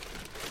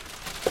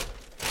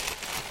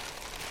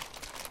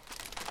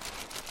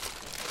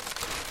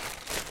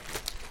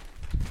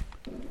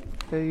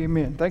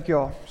Amen. Thank you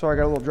all. Sorry,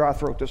 I got a little dry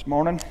throat this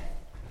morning.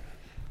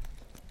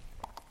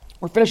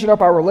 We're finishing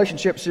up our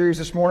relationship series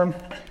this morning.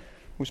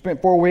 We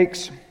spent 4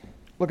 weeks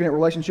looking at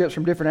relationships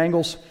from different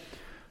angles.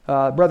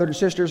 Brothers and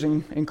sisters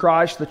in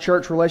Christ, the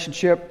church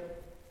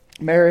relationship,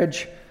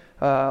 marriage.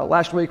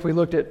 Last week we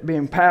looked at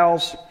being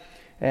pals.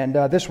 And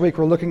this week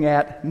we're looking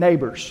at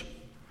neighbors.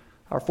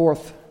 Our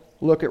fourth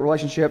look at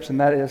relationships, and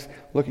that is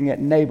looking at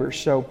neighbors.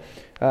 So,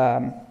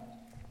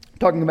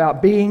 talking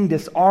about being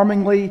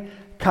disarmingly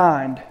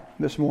kind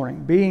this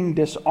morning. Being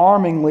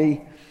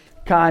disarmingly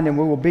kind, and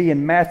we will be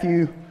in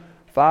Matthew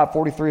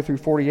 5:43 through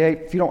 48.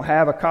 If you don't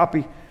have a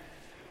copy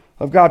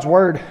of God's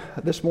Word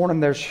this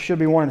morning, there should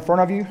be one in front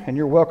of you, and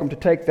you're welcome to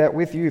take that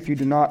with you. If you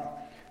do not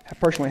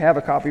personally have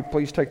a copy,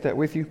 please take that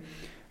with you.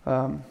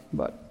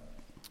 But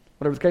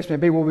whatever the case may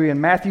be, we'll be in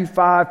Matthew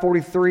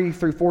 5:43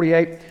 through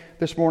 48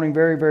 this morning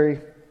very, very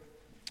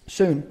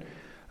soon.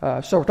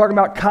 So we're talking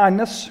about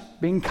kindness,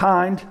 being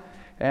kind,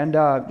 and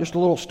just a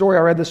little story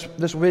I read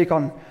this week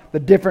on the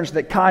difference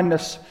that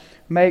kindness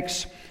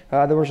makes.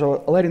 There was a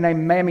lady named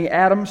Mammy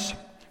Adams,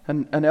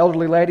 an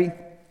elderly lady,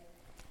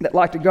 that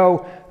liked to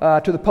go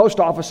to the post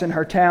office in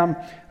her town,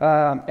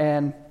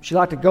 and she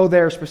liked to go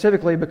there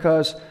specifically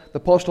because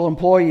the postal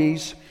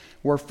employees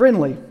were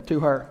friendly to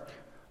her.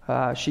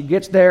 She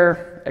gets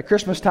there at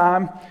Christmas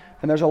time,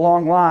 and there's a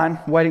long line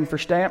waiting for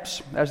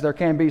stamps, as there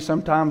can be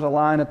sometimes a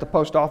line at the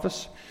post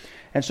office.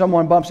 And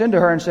someone bumps into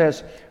her and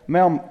says,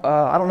 "Ma'am,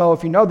 I don't know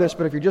if you know this,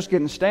 but if you're just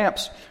getting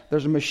stamps,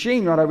 there's a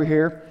machine right over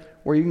here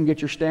where you can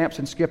get your stamps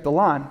and skip the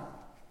line."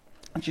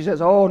 And she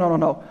says, "Oh,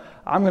 no.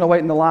 I'm going to wait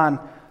in the line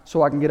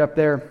so I can get up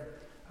there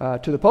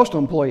to the postal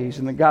employees."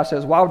 And the guy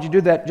says, "Why would you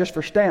do that just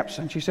for stamps?"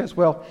 And she says,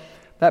 "Well,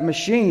 that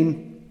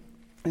machine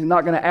is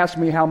not going to ask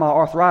me how my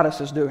arthritis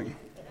is doing."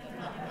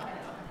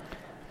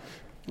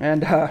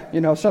 And,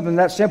 something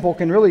that simple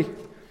can really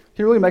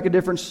make a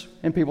difference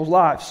in people's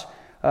lives.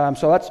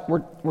 So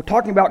we're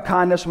talking about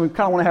kindness, and we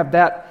kind of want to have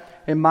that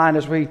in mind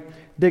as we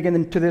dig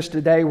into this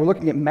today. We're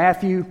looking at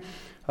Matthew,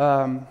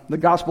 the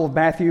Gospel of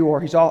Matthew,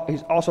 or he's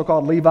also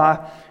called Levi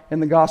in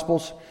the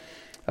Gospels.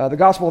 The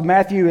Gospel of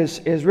Matthew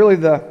is really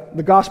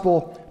the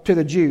Gospel to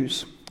the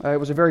Jews. It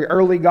was a very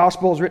early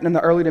Gospel. It was written in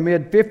the early to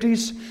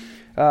mid-50s.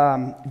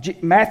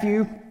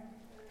 Matthew,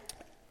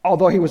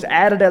 although he was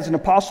added as an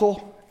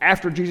apostle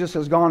after Jesus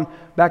has gone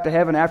back to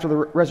heaven after the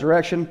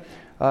resurrection,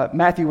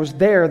 Matthew was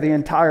there the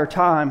entire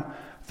time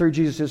through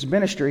Jesus'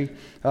 ministry.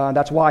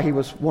 That's why he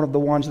was one of the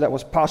ones that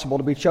was possible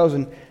to be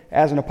chosen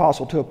as an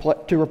apostle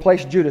to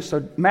replace Judas.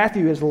 So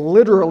Matthew is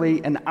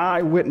literally an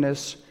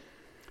eyewitness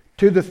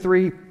to the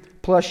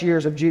 3+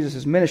 years of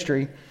Jesus'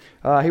 ministry.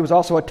 He was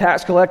also a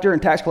tax collector,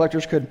 and tax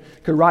collectors could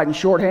write in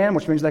shorthand,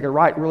 which means they could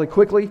write really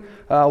quickly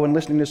when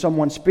listening to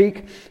someone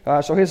speak.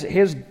 So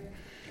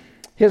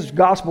his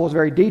gospel is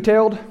very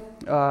detailed.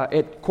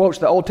 It quotes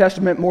the Old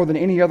Testament more than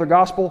any other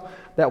gospel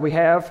that we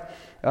have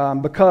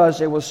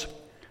because it was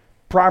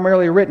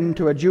primarily written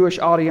to a Jewish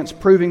audience,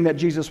 proving that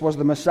Jesus was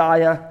the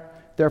Messiah,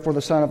 therefore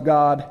the Son of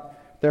God,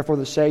 therefore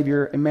the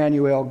Savior,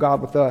 Emmanuel, God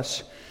with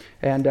us.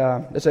 And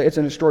it's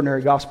an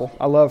extraordinary gospel.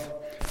 I love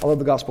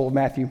the Gospel of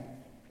Matthew.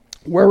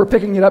 Where we're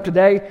picking it up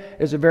today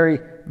is a very,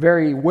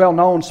 very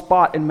well-known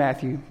spot in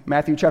Matthew.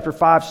 Matthew chapter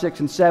 5, 6,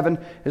 and 7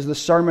 is the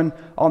Sermon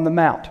on the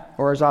Mount,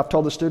 or as I've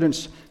told the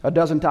students a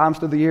dozen times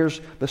through the years,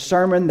 the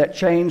sermon that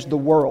changed the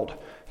world.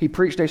 He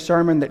preached a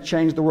sermon that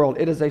changed the world.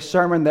 It is a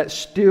sermon that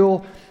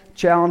still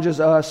challenges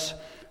us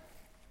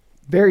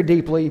very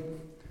deeply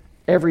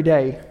every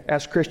day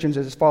as Christians,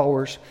 as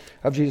followers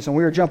of Jesus. And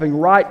we are jumping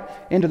right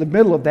into the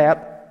middle of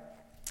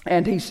that.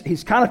 And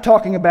he's kind of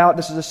talking about,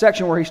 this is a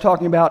section where he's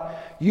talking about,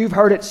 you've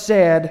heard it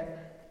said,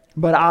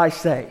 but I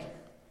say.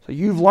 So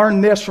you've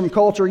learned this from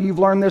culture, you've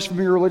learned this from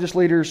your religious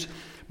leaders,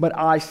 but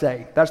I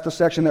say. That's the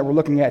section that we're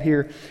looking at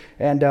here.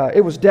 And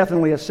it was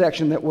definitely a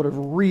section that would have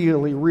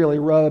really, really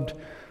rubbed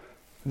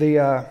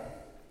the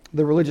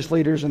religious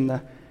leaders and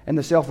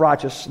the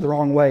self-righteous the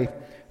wrong way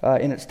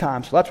in its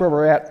time. So that's where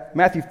we're at.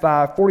 Matthew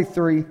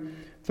 5:43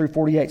 through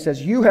 48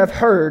 says, "You have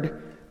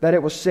heard that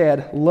it was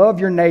said, 'Love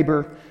your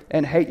neighbor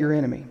and hate your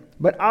enemy.'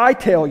 But I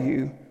tell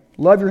you,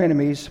 love your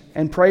enemies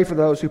and pray for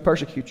those who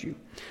persecute you,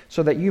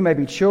 so that you may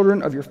be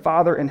children of your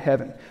Father in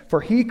heaven.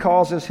 For he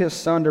causes his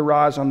sun to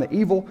rise on the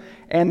evil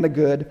and the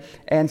good,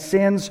 and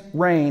sends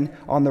rain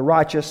on the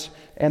righteous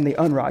and the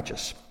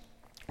unrighteous.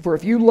 For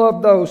if you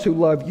love those who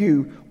love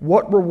you,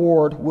 what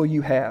reward will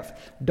you have?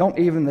 Don't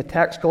even the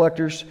tax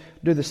collectors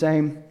do the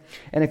same?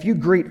 And if you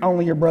greet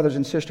only your brothers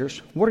and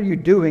sisters, what are you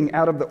doing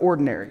out of the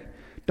ordinary?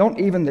 Don't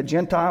even the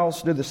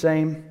Gentiles do the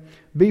same?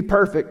 Be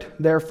perfect,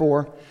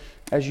 therefore,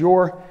 as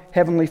your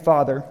heavenly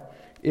Father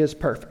is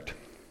perfect."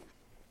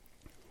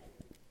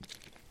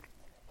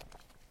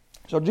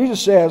 So Jesus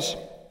says,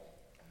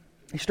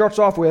 he starts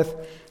off with,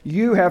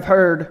 "You have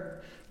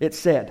heard it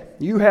said."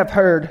 You have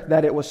heard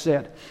that it was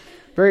said.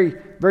 Very,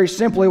 very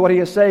simply, what he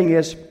is saying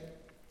is,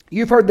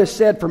 you've heard this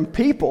said from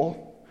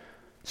people,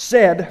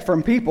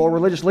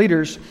 religious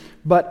leaders,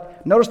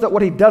 but notice that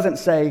what he doesn't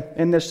say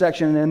in this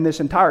section, in this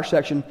entire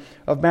section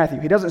of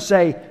Matthew, he doesn't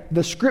say,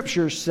 the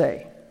Scriptures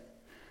say.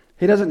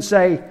 He doesn't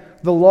say,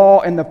 the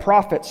law and the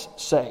prophets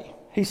say.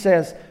 He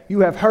says,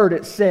 you have heard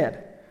it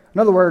said. In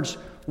other words,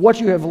 what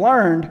you have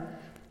learned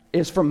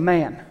is from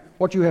man.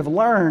 What you have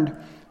learned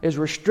is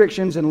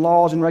restrictions and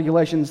laws and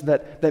regulations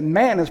that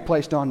man has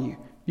placed on you.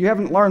 You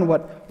haven't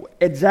learned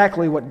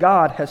exactly what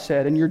God has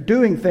said, and you're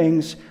doing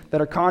things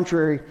that are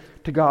contrary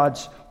to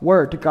God's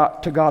word,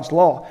 to God's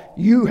law.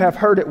 You have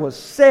heard it was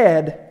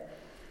said,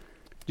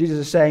 Jesus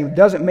is saying,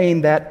 doesn't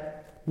mean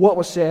that what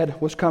was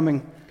said was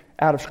coming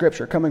out of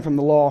Scripture, coming from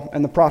the law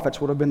and the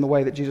prophets would have been the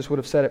way that Jesus would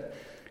have said it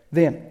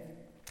then.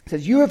 It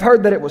says, you have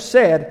heard that it was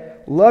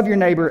said, love your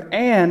neighbor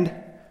and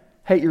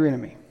hate your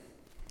enemy.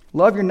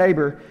 Love your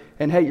neighbor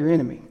and hate your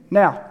enemy.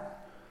 Now,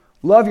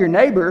 love your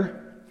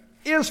neighbor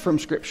is from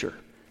Scripture.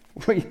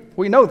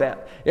 We know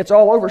that. It's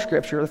all over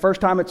Scripture. The first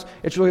time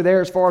it's really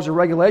there as far as a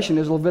regulation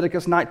is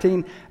Leviticus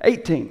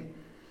 19:18.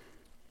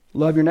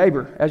 Love your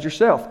neighbor as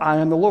yourself. I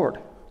am the Lord,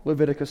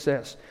 Leviticus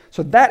says.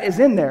 So that is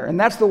in there, and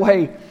that's the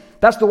way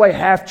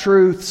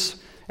half-truths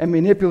and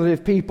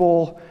manipulative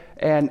people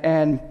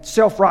and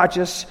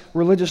self-righteous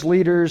religious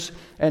leaders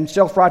and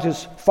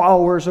self-righteous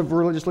followers of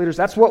religious leaders,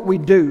 that's what we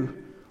do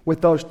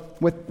with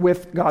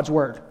God's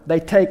word. They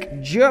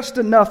take just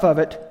enough of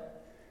it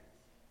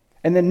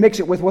and then mix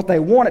it with what they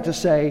want it to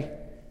say,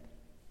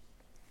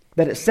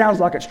 that it sounds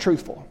like it's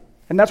truthful.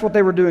 And that's what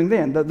they were doing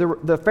then.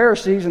 The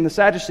Pharisees and the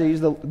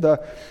Sadducees, the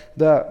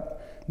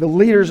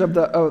leaders of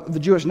the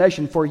Jewish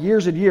nation for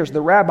years and years, the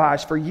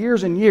rabbis for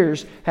years and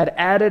years had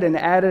added and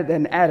added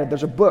and added.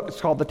 There's a book, it's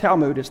called the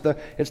Talmud. It's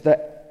the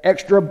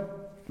extra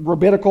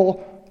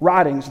rabbinical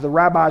writings. The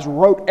rabbis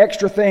wrote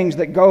extra things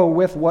that go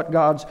with what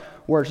God's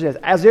word says.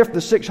 As if the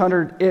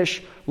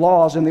 600-ish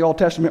laws in the Old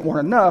Testament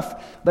weren't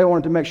enough, they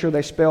wanted to make sure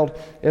they spelled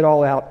it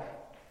all out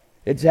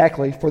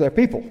exactly for their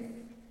people.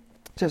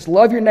 It says,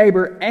 love your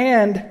neighbor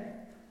and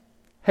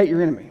hate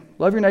your enemy.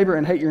 Love your neighbor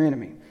and hate your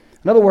enemy.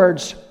 In other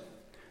words,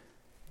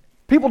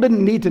 people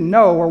didn't need to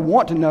know or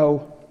want to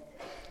know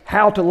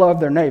how to love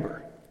their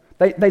neighbor.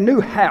 They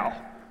knew how.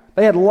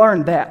 They had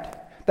learned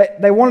that.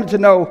 They wanted to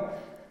know,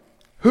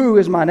 who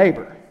is my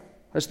neighbor?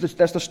 That's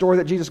the story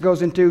that Jesus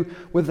goes into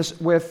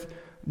with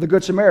the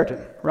Good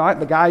Samaritan, right?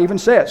 The guy even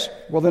says,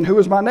 well, then who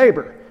is my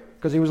neighbor?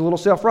 Because he was a little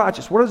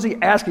self-righteous. What is he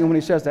asking when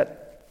he says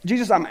that?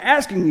 Jesus, I'm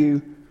asking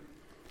you,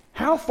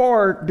 how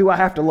far do I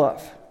have to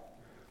love?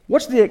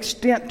 What's the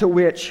extent to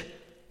which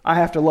I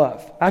have to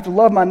love? I have to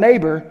love my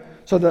neighbor.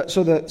 So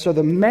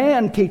the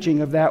man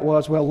teaching of that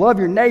was, well, love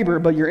your neighbor,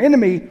 but your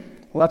enemy,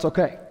 well, that's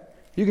okay.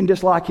 You can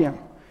dislike him.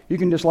 You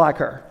can dislike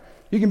her.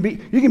 You can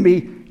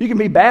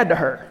be bad to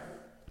her.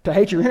 To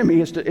hate your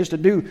enemy is to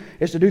do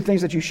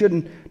things that you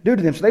shouldn't do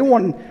to them. So they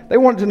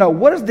wanted to know,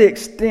 what is the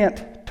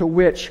extent to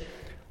which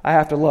I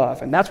have to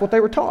love? And that's what they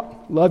were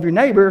taught. Love your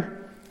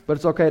neighbor, but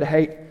it's okay to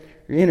hate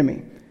your enemy.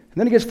 And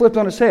then it gets flipped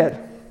on its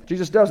head.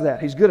 Jesus does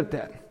that. He's good at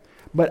that.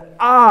 But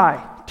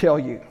I tell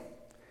you,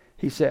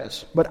 he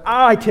says, but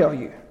I tell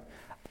you,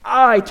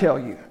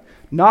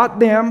 not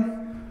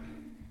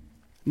them,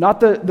 not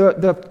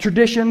the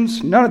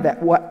traditions, none of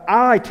that. What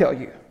I tell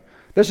you.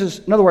 This is,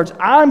 in other words,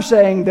 I'm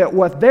saying that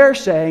what they're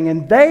saying,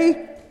 and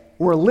they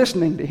were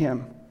listening to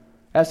him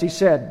as he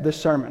said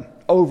this sermon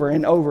over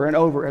and over and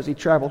over as he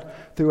traveled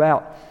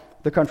throughout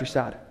the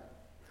countryside.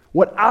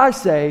 What I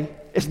say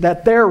is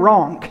that they're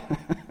wrong.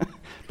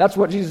 That's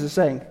what Jesus is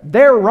saying.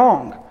 They're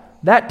wrong.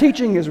 That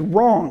teaching is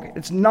wrong.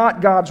 It's not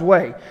God's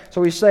way.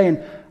 So he's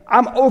saying,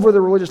 I'm over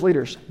the religious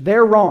leaders.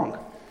 They're wrong.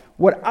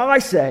 What I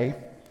say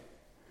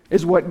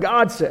is what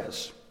God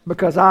says,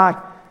 because I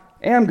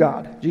am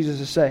God, Jesus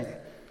is saying.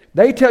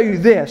 They tell you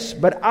this,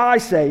 but I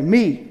say,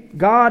 me,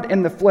 God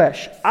in the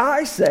flesh,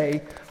 I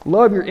say,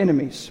 love your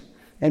enemies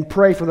and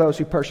pray for those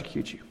who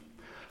persecute you.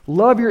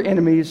 Love your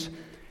enemies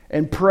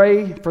and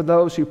pray for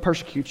those who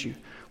persecute you.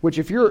 Which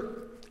if you're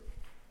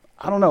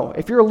a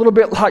little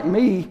bit like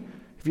me,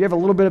 if you have a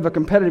little bit of a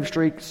competitive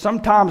streak,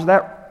 sometimes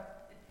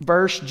that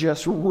verse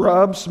just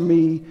rubs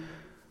me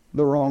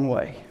the wrong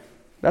way.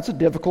 That's a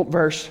difficult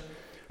verse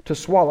to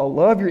swallow.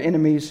 Love your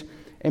enemies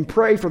and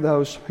pray for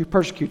those who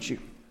persecute you.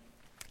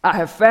 I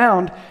have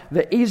found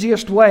the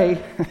easiest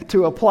way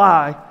to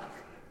apply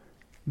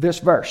this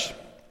verse.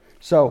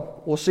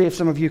 So we'll see if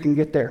some of you can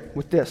get there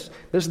with this.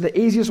 This is the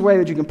easiest way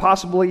that you can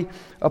possibly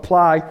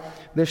apply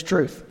this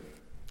truth.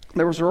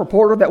 There was a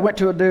reporter that went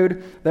to a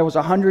dude that was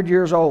 100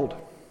 years old.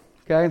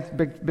 Okay,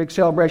 big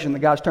celebration. The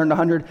guy's turned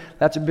 100.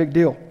 That's a big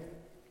deal.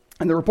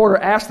 And the reporter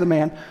asked the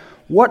man,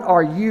 what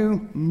are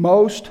you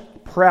most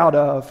proud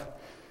of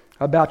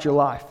about your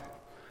life?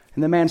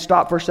 And the man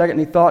stopped for a second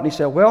and he thought and he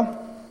said,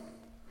 well,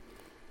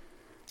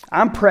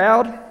 I'm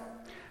proud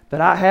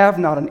that I have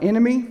not an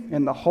enemy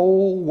in the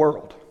whole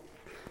world.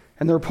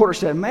 And the reporter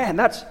said, man,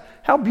 that's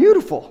how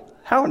beautiful,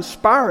 how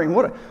inspiring,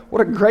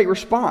 what a great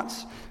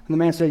response. And the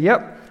man said,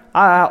 yep,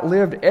 I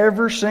outlived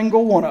every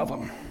single one of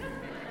them.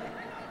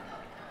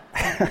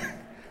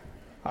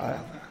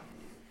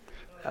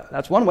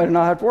 That's one way to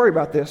not have to worry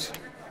about this.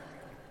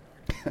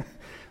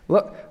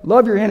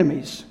 Love your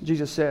enemies,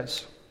 Jesus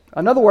says.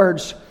 In other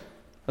words,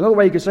 another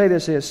way you could say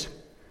this is,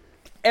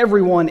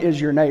 everyone is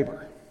your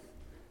neighbor.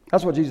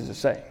 That's what Jesus is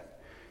saying.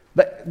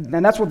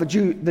 And that's what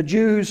the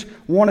Jews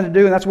wanted to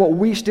do, and that's what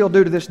we still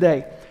do to this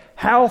day.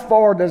 How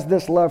far does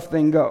this love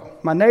thing go?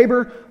 My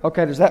neighbor,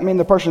 okay, does that mean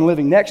the person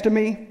living next to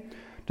me?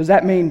 Does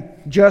that mean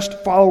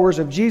just followers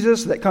of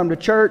Jesus that come to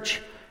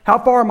church? How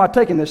far am I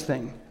taking this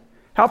thing?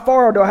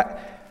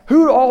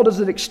 Who all does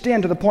it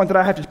extend to the point that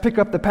I have to pick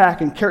up the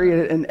pack and carry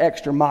it an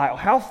extra mile?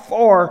 How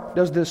far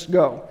does this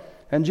go?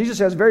 And Jesus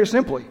says very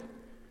simply,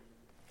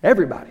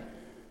 everybody,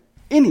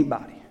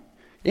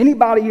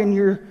 anybody in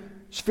your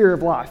sphere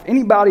of life,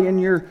 anybody in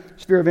your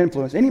sphere of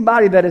influence,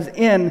 anybody that is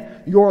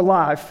in your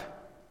life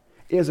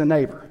is a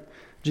neighbor,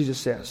 Jesus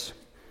says.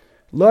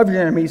 Love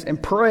your enemies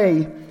and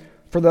pray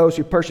for those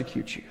who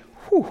persecute you.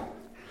 Whew.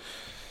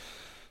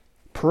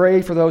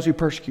 Pray for those who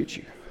persecute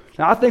you.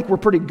 Now, I think we're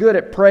pretty good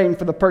at praying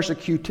for the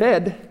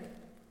persecuted,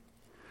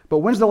 but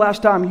when's the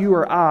last time you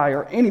or I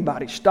or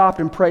anybody stopped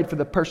and prayed for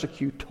the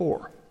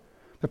persecutor,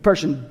 the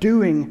person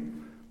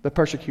doing the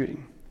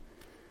persecuting?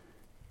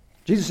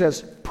 Jesus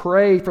says,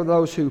 pray for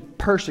those who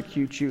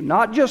persecute you,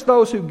 not just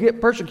those who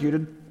get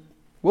persecuted.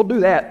 We'll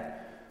do that.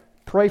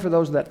 Pray for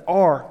those that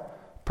are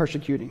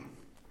persecuting.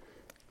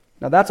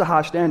 Now, that's a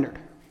high standard.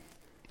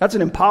 That's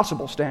an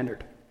impossible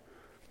standard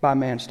by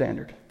man's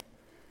standard.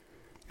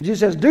 Jesus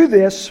says, do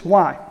this.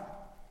 Why?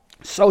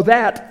 So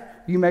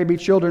that you may be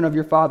children of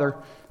your Father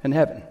in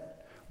heaven.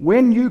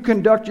 When you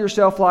conduct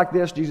yourself like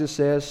this, Jesus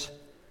says,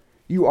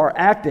 you are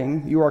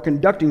acting, you are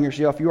conducting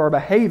yourself, you are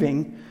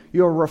behaving,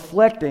 you are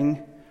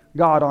reflecting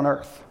God on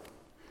earth.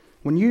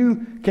 When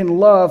you can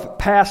love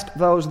past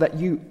those that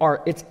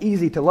it's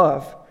easy to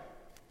love,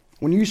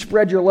 when you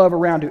spread your love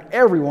around to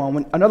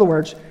everyone, in other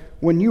words,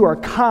 when you are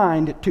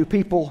kind to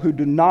people who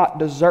do not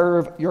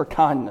deserve your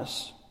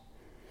kindness,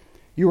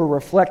 you are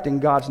reflecting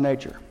God's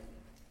nature.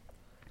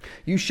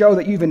 You show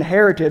that you've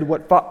inherited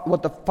what God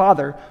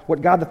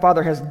the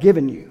Father has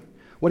given you,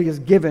 what He has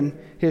given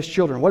His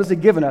children. What has He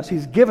given us?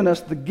 He's given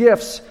us the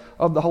gifts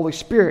of the Holy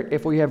Spirit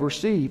if we have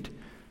received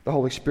the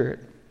Holy Spirit.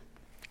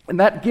 And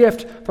that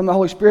gift from the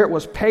Holy Spirit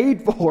was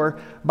paid for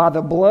by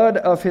the blood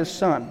of His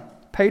Son,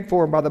 paid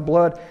for by the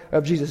blood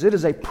of Jesus. It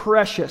is a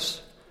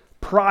precious,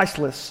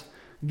 priceless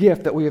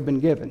gift that we have been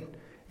given.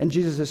 And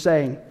Jesus is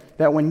saying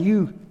that when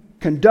you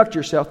conduct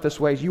yourself this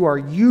way, you are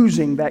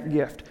using that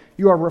gift.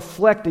 You are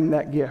reflecting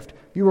that gift.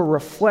 You are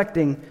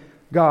reflecting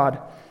God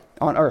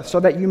on earth so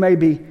that you may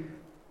be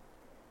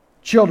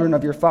children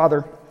of your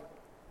Father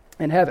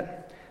in heaven.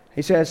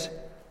 He says,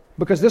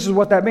 because this is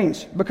what that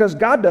means. Because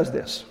God does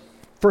this.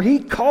 For He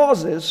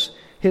causes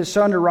His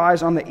sun to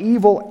rise on the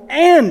evil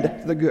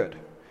and the good.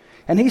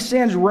 And He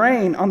sends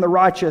rain on the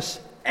righteous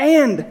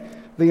and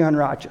the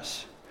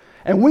unrighteous.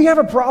 And we have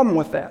a problem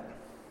with that.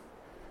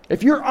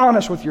 If you're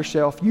honest with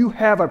yourself, you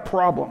have a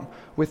problem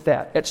with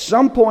that. At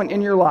some point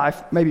in your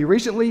life, maybe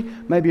recently,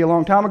 maybe a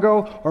long time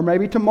ago, or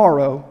maybe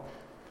tomorrow,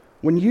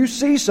 when you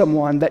see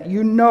someone that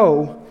you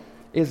know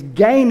is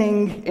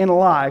gaining in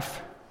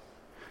life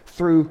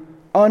through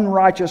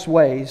unrighteous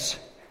ways,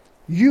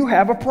 you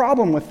have a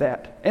problem with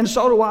that. And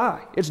so do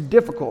I. It's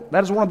difficult.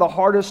 That is one of the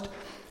hardest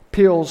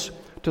pills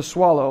to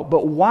swallow.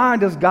 But why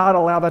does God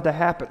allow that to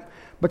happen?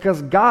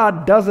 Because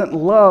God doesn't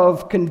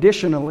love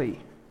conditionally.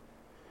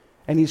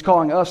 And He's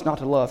calling us not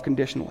to love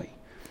conditionally.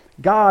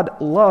 God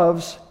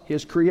loves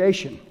His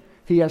creation.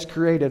 He has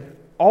created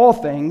all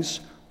things,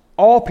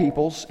 all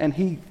peoples, and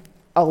He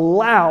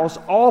allows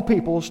all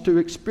peoples to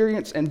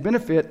experience and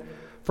benefit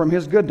from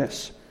His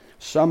goodness.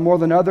 Some more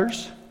than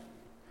others.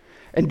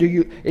 And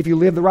if you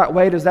live the right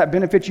way, does that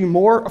benefit you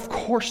more? Of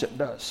course it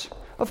does.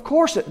 Of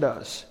course it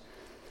does.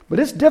 But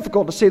it's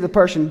difficult to see the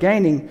person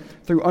gaining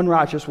through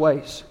unrighteous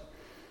ways.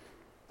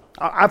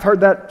 I've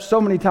heard that so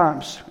many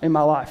times in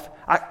my life.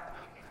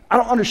 I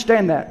don't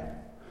understand that.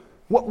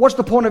 What's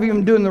the point of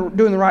even doing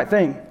the right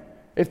thing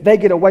if they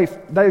get away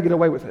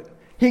with it?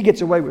 He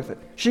gets away with it.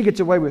 She gets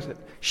away with it.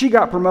 She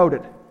got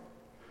promoted.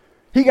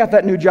 He got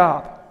that new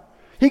job.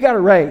 He got a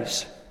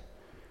raise.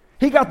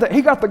 He got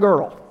the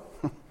girl.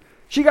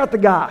 She got the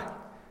guy.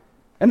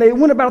 And they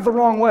went about it the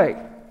wrong way.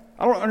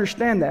 I don't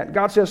understand that.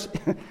 God says,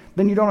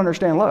 then you don't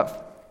understand love.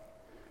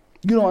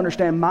 You don't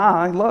understand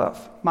my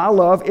love. My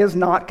love is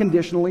not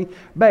conditionally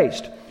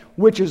based,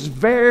 which is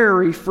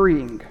very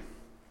freeing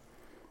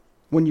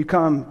when you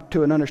come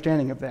to an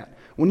understanding of that.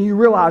 When you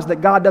realize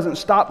that God doesn't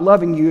stop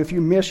loving you if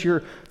you miss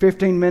your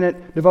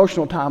 15-minute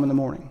devotional time in the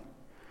morning.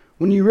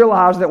 When you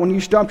realize that when you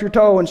stumped your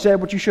toe and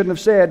said what you shouldn't have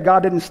said,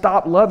 God didn't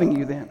stop loving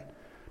you then.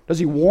 Does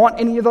He want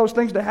any of those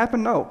things to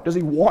happen? No. Does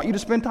He want you to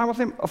spend time with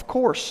Him? Of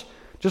course.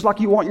 Just like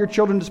you want your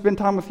children to spend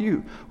time with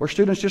you. Or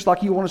students, just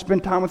like you want to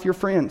spend time with your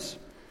friends.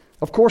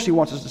 Of course He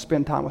wants us to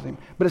spend time with Him.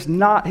 But it's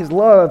not, His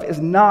love is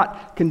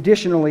not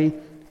conditionally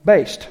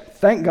based.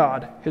 Thank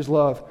God His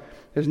love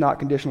is not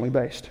conditionally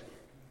based.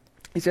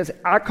 He says,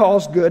 I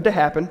cause good to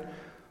happen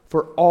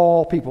for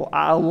all people.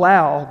 I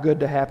allow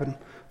good to happen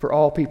for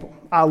all people.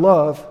 I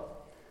love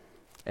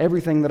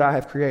everything that I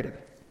have created.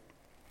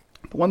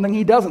 The one thing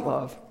He doesn't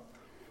love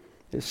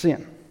is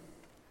sin.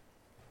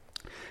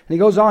 And He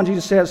goes on,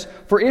 Jesus says,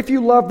 for if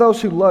you love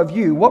those who love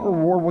you, what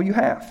reward will you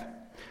have?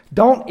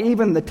 Don't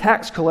even the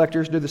tax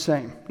collectors do the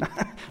same.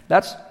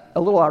 That's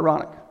a little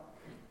ironic.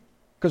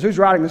 Because who's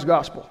writing this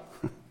gospel?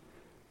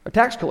 A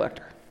tax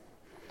collector.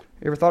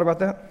 You ever thought about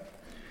that?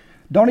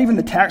 Don't even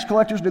the tax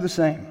collectors do the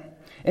same.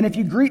 And if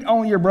you greet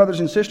only your brothers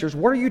and sisters,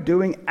 what are you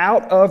doing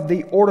out of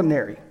the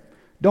ordinary?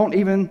 Don't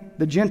even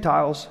the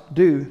Gentiles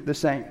do the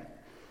same.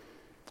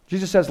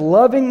 Jesus says,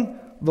 loving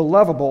the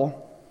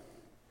lovable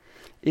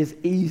is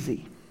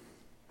easy.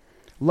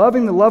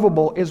 Loving the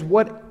lovable is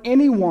what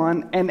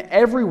anyone and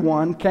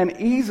everyone can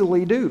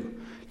easily do.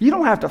 You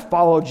don't have to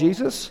follow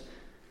Jesus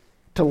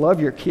to love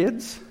your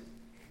kids.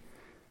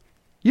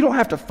 You don't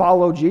have to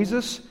follow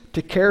Jesus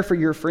to care for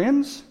your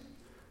friends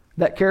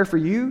that care for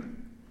you.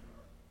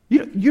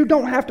 You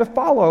don't have to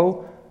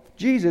follow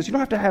Jesus. You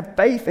don't have to have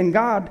faith in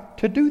God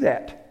to do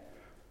that.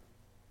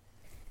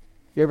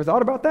 You ever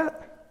thought about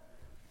that?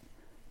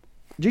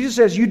 Jesus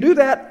says, you do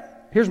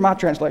that. Here's my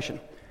translation.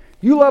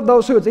 You love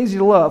those who it's easy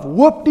to love.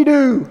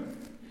 Whoop-de-doo.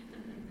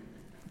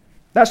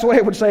 That's the way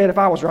it would say it if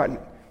I was writing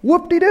it.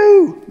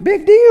 Whoop-de-doo.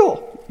 Big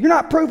deal. You're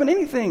not proving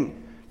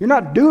anything. You're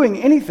not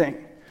doing anything.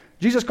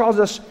 Jesus calls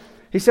us,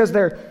 he says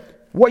there,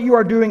 what you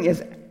are doing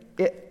is,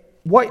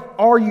 what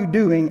are you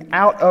doing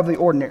out of the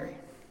ordinary?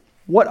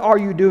 What are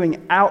you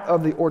doing out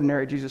of the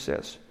ordinary, Jesus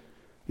says.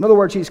 In other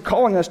words, he's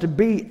calling us to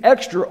be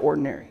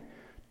extraordinary,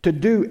 to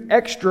do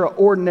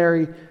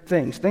extraordinary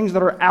things, things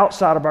that are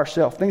outside of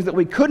ourselves, things that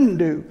we couldn't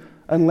do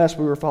unless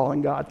we were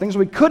following God, things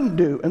we couldn't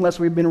do unless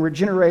we've been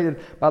regenerated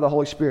by the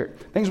Holy Spirit,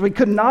 things we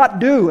could not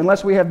do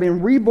unless we have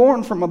been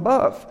reborn from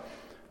above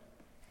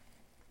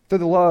through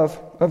the love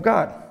of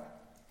God.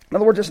 In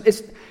other words,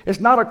 it's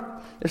not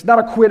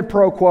a quid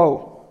pro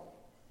quo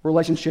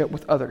relationship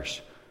with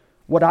others.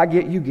 What I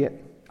get, you get.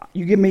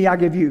 You give me, I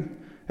give you,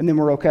 and then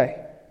we're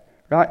okay.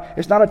 Right?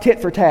 It's not a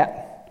tit for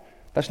tat.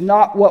 That's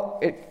not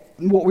what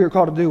we are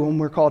called to do when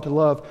we're called to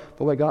love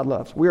the way God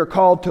loves. We are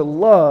called to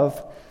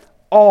love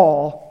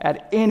all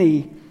at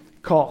any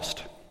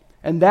cost.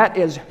 And that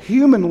is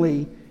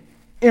humanly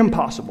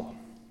impossible.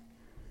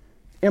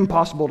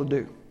 Impossible to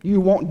do.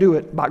 You won't do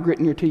it by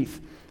gritting your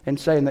teeth and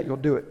saying that you'll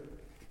do it.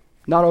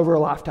 Not over a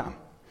lifetime.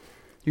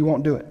 You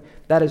won't do it.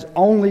 That is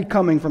only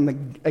coming from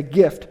a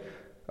gift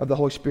of the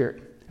Holy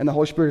Spirit. And the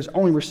Holy Spirit is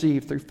only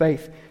received through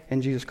faith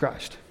in Jesus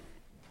Christ.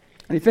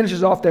 And he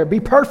finishes off there, be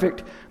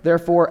perfect,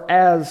 therefore,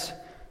 as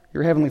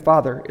your heavenly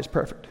Father is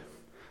perfect.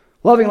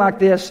 Loving like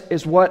this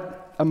is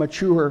what a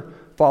mature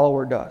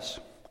follower does.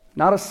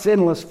 Not a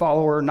sinless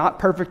follower, not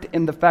perfect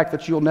in the fact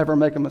that you'll never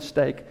make a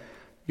mistake.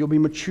 You'll be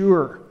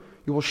mature.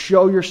 You will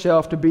show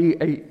yourself to be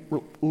a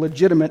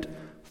legitimate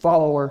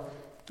follower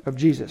of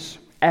Jesus,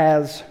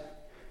 as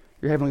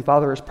your heavenly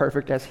Father is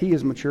perfect, as he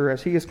is mature,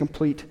 as he is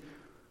complete.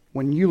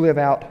 When you live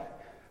out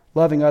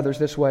loving others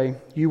this way,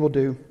 you will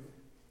do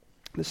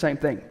the same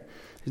thing.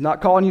 He's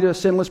not calling you to a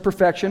sinless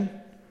perfection.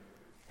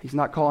 He's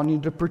not calling you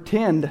to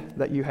pretend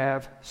that you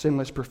have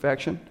sinless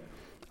perfection.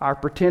 Our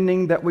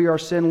pretending that we are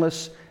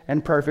sinless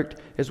and perfect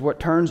is what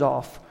turns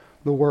off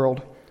the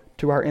world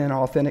to our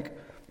inauthentic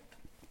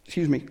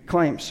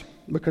claims,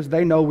 because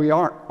they know we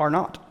are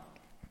not.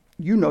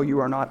 You know you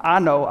are not. I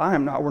know I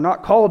am not. We're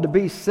not called to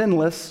be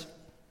sinless,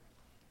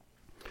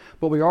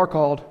 but we are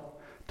called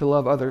to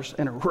love others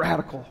in a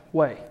radical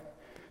way,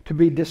 to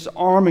be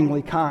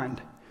disarmingly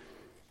kind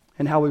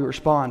in how we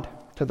respond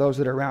to those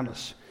that are around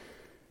us.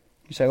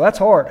 You say, well, that's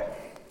hard.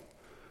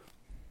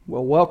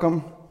 Well,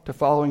 welcome to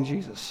following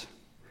Jesus.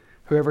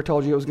 Whoever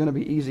told you it was going to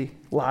be easy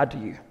lied to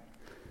you.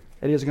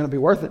 It is going to be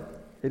worth it.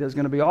 It is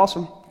going to be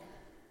awesome.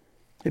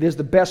 It is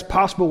the best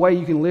possible way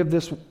you can live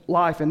this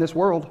life in this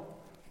world,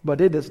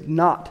 but it is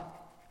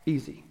not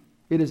easy.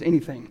 It is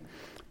anything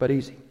but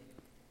easy.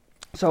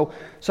 So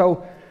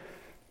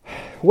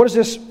what does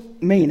this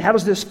mean? How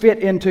does this fit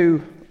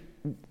into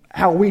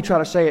how we try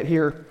to say it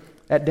here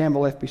at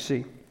Danville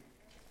FBC?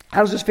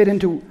 How does this fit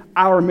into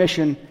our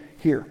mission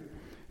here?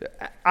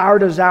 Our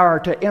desire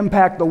to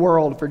impact the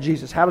world for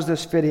Jesus. How does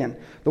this fit in?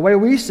 The way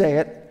we say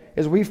it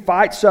is we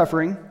fight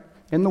suffering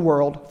in the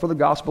world for the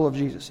gospel of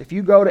Jesus. If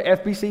you go to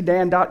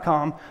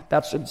fbcdan.com,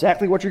 that's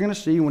exactly what you're going to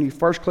see when you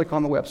first click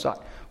on the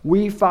website.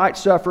 We fight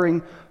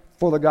suffering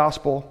for the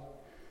gospel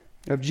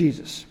of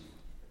Jesus.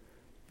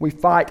 We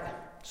fight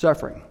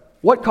suffering.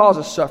 What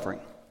causes suffering?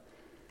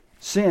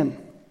 Sin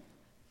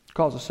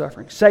causes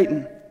suffering.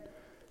 Satan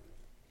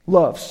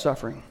loves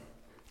suffering.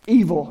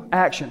 Evil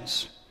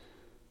actions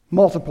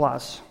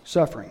multiplies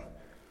suffering.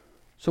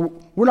 So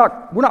we're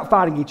not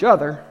fighting each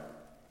other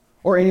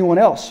or anyone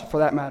else for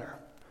that matter.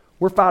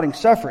 We're fighting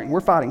suffering. We're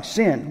fighting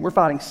sin. We're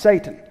fighting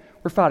Satan.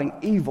 We're fighting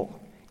evil.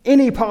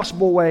 Any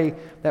possible way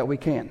that we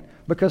can.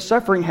 Because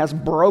suffering has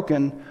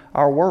broken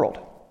our world.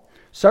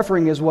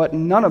 Suffering is what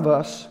none of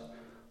us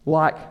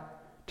like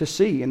to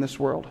see in this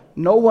world.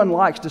 No one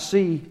likes to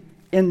see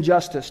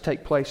injustice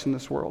take place in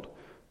this world.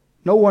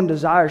 No one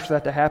desires for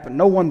that to happen.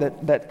 No one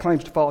that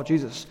claims to follow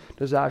Jesus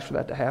desires for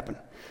that to happen.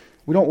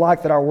 We don't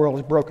like that our world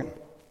is broken.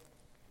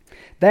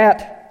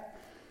 That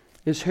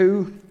is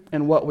who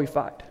and what we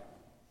fight.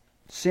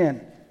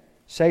 Sin,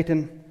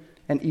 Satan,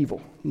 and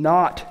evil,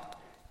 not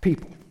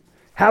people.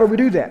 How do we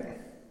do that?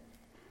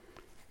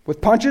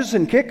 With punches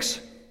and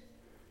kicks?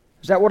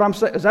 Is that what I'm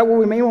saying? Is that what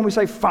we mean when we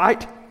say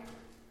fight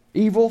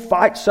evil,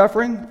 fight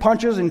suffering,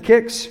 punches and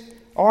kicks,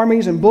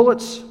 armies and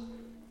bullets?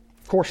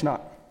 Of course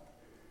not.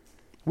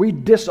 We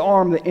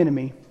disarm the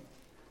enemy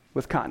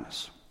with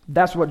kindness.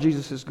 That's what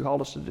Jesus has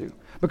called us to do,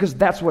 because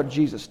that's what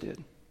Jesus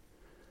did.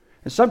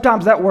 And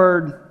sometimes that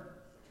word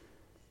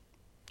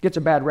gets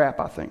a bad rap,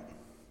 I think.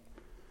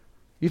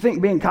 You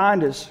think being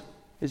kind is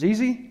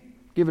easy?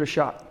 Give it a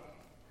shot.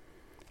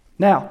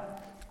 Now,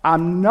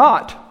 I'm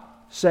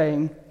not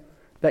saying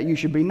that you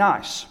should be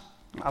nice.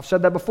 I've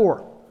said that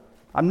before.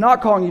 I'm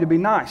not calling you to be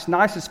nice.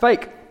 Nice is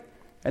fake,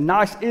 and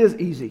nice is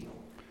easy.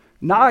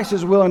 Nice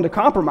is willing to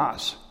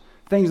compromise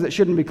things that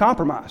shouldn't be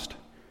compromised.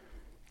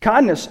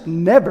 Kindness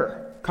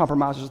never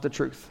compromises the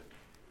truth.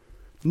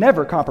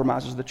 Never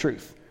compromises the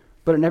truth.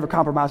 But it never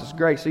compromises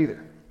grace either.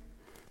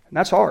 And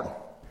that's hard.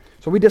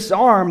 So we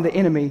disarm the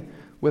enemy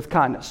with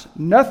kindness.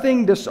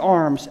 Nothing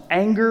disarms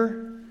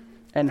anger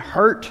and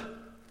hurt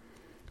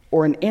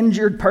or an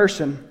injured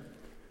person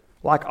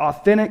like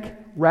authentic,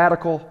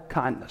 radical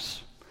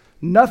kindness.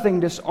 Nothing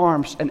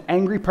disarms an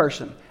angry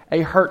person,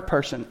 a hurt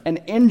person, an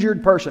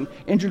injured person,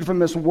 injured from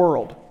this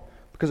world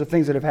because of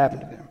things that have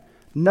happened to them.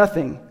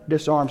 Nothing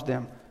disarms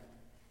them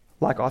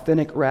like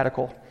authentic,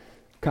 radical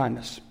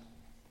kindness.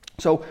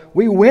 So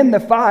we win the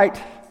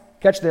fight,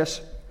 catch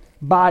this,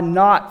 by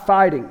not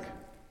fighting.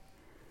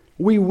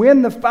 We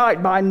win the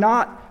fight by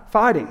not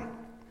fighting.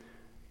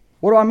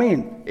 What do I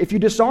mean? If you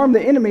disarm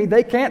the enemy,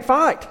 they can't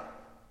fight.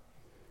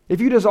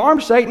 If you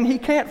disarm Satan, he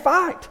can't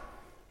fight.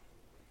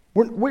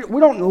 We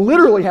don't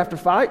literally have to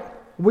fight.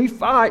 We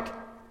fight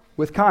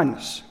with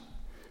kindness.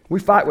 We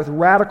fight with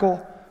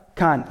radical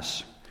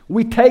kindness.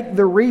 We take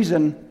the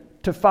reason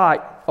to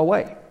fight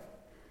away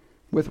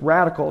with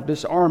radical,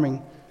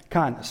 disarming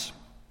kindness.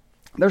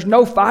 There's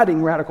no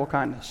fighting radical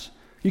kindness.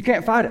 You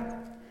can't fight it.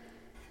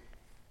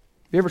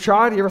 You ever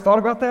tried? You ever thought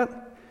about that?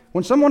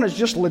 When someone is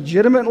just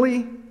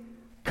legitimately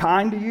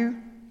kind to you,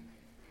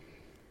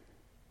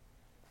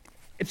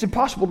 it's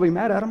impossible to be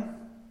mad at them.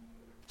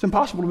 It's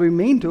impossible to be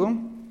mean to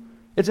them.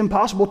 It's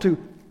impossible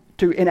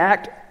to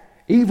enact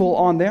evil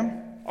on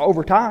them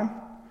over time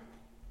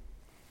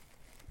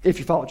if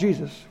you follow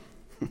Jesus.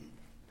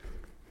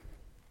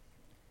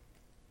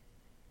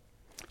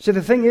 See,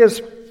 the thing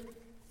is,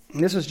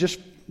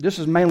 this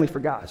is mainly for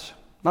guys.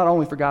 Not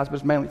only for guys, but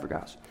it's mainly for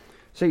guys.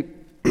 See,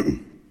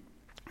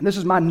 this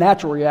is my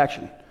natural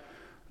reaction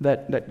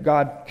that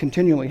God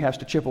continually has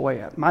to chip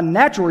away at. My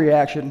natural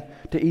reaction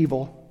to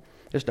evil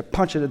is to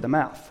punch it in the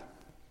mouth.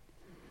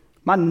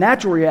 My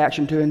natural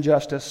reaction to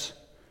injustice,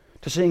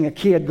 to seeing a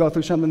kid go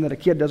through something that a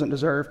kid doesn't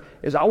deserve,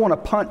 is I want to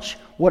punch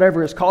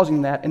whatever is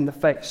causing that in the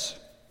face.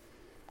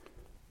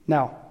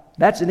 Now,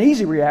 that's an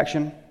easy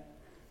reaction,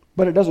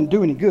 but it doesn't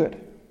do any good.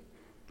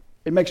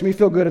 It makes me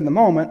feel good in the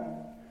moment.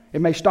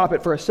 It may stop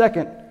it for a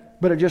second,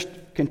 but it just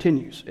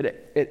continues.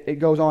 It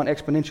goes on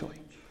exponentially.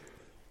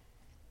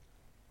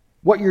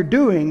 What you're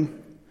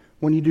doing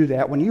when you do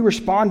that, when you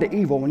respond to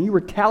evil, when you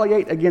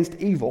retaliate against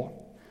evil,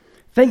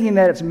 thinking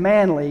that it's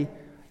manly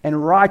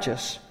and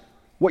righteous,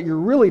 what you're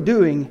really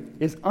doing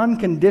is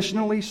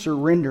unconditionally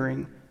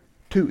surrendering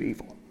to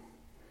evil.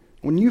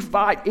 When you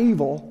fight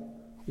evil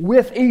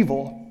with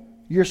evil,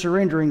 you're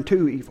surrendering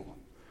to evil.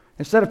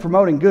 Instead of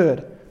promoting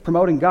good,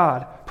 promoting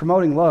God,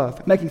 promoting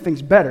love, making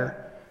things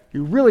better,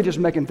 you're really just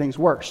making things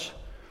worse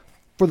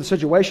for the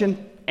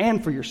situation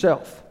and for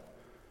yourself,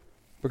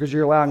 because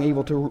you're allowing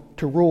evil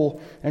to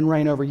rule and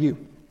reign over you.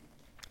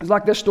 It's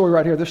like this story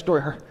right here. This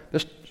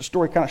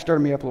story kind of stirred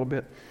me up a little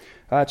bit.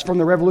 It's from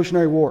the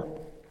Revolutionary War.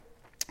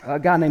 A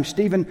guy named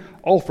Stephen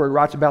Olford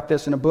writes about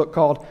this in a book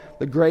called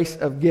The Grace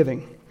of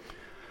Giving.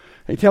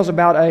 He tells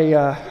about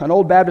an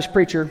old Baptist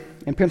preacher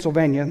in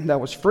Pennsylvania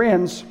that was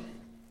friends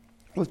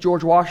with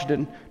George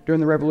Washington during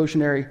the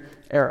Revolutionary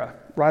era,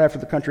 right after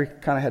the country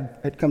kind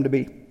of had come to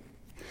be.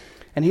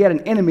 And he had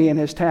an enemy in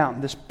his town.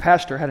 This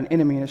pastor had an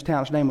enemy in his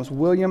town. His name was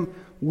William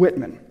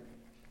Whitman.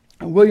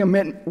 And William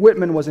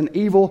Whitman was an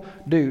evil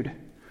dude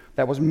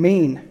that was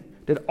mean,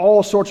 did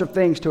all sorts of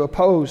things to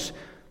oppose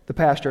the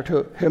pastor,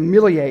 to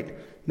humiliate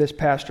this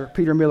pastor.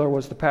 Peter Miller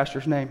was the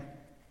pastor's name.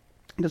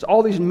 He does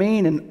all these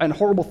mean and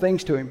horrible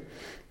things to him.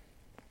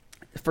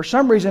 For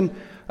some reason,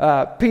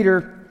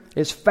 Peter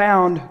is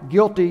found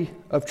guilty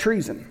of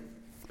treason.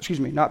 Excuse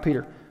me, not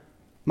Peter.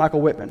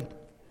 Michael Whitman,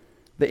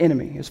 the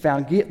enemy, is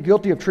found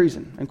guilty of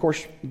treason. And of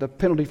course, the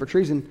penalty for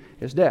treason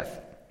is death.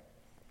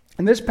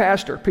 And this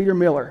pastor, Peter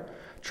Miller,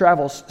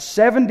 travels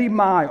 70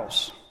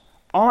 miles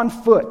on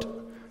foot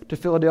to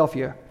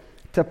Philadelphia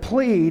to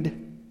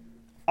plead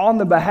on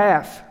the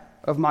behalf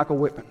of Michael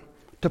Whitman,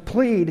 to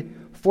plead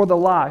for the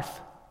life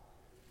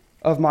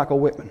of Michael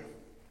Whitman.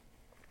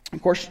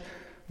 Of course,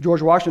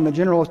 George Washington, the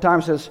general at the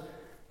time, says,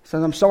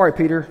 I'm sorry,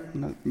 Peter.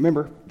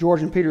 Remember,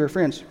 George and Peter are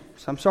friends.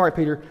 So I'm sorry,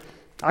 Peter.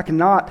 I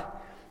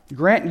cannot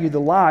grant you the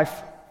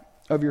life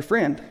of your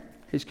friend.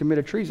 He's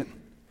committed treason.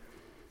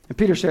 And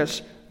Peter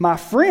says, my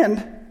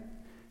friend,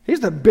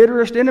 he's the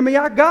bitterest enemy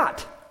I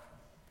got.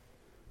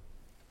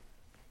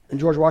 And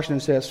George Washington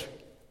says,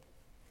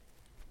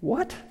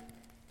 what?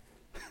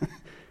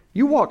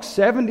 You walk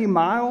 70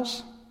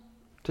 miles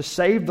to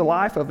save the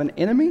life of an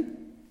enemy?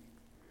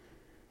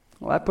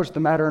 Well, that puts the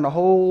matter in a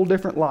whole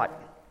different light.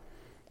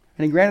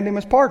 And he granted him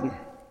his pardon.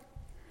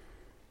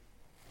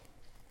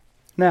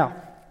 Now,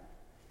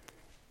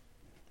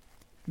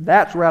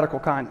 that's radical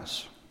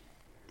kindness.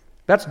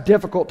 That's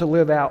difficult to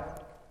live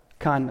out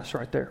kindness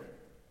right there.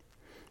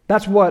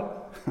 That's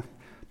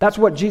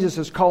what Jesus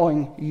is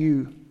calling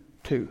you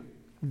to.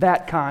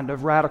 That kind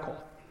of radical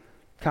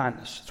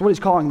kindness. It's what he's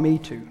calling me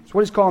to. It's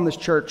what he's calling this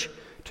church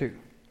to.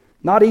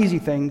 Not easy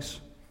things,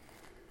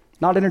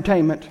 not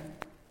entertainment,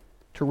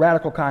 to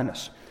radical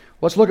kindness.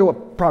 Let's look at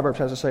what Proverbs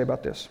has to say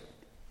about this.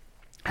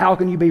 How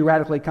can you be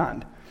radically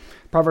kind?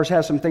 Proverbs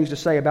has some things to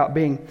say about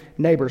being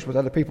neighbors with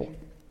other people.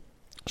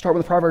 Start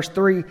with Proverbs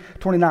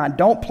 3:29.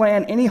 Don't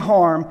plan any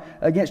harm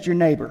against your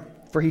neighbor,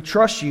 for he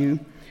trusts you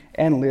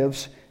and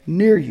lives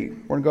near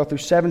you. We're going to go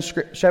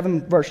through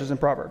seven verses in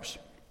Proverbs.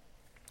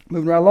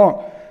 Moving right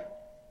along.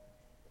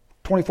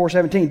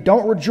 24:17.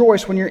 Don't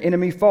rejoice when your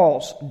enemy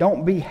falls.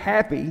 Don't be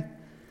happy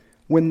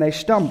when they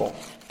stumble.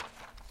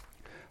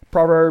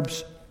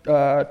 Proverbs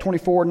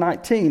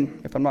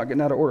 24:19, if I'm not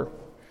getting out of order.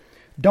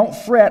 Don't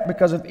fret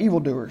because of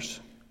evildoers.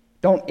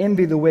 Don't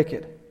envy the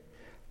wicked.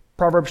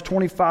 Proverbs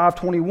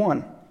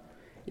 25:21.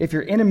 If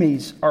your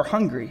enemies are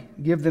hungry,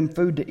 give them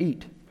food to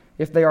eat.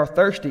 If they are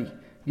thirsty,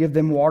 give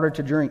them water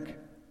to drink.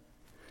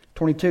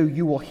 22.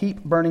 You will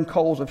heap burning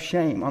coals of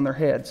shame on their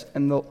heads,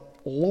 and the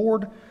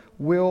Lord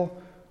will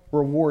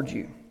reward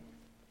you.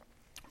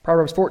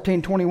 Proverbs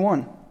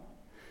 14:21.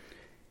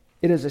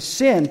 It is a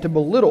sin to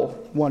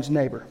belittle one's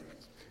neighbor.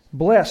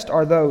 Blessed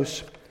are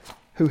those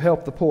who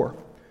help the poor.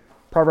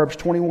 Proverbs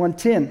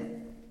 21:10.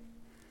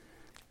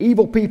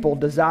 Evil people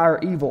desire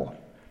evil.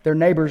 Their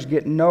neighbors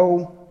get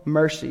no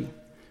mercy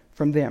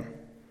from them.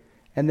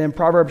 And then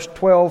Proverbs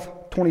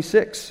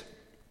 12:26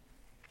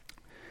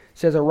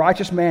 says, a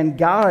righteous man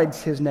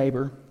guides his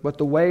neighbor, but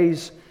the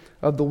ways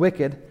of the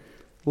wicked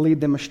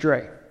lead them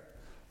astray.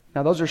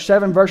 Now those are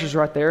 7 verses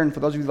right there, and for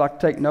those of you who like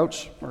to take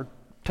notes or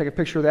take a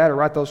picture of that or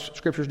write those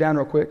scriptures down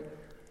real quick.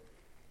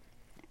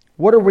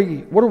 What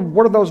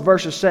are those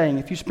verses saying?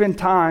 If you spend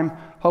time,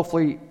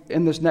 hopefully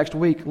in this next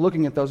week,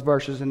 looking at those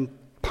verses and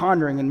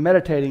pondering and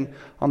meditating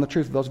on the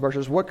truth of those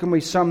verses, what can we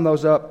sum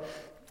those up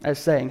as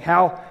saying?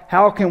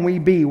 How can we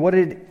be? What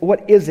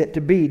is it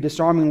to be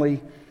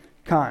disarmingly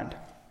kind?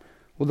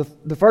 Well,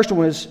 the first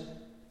one is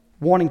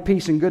wanting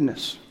peace and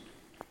goodness.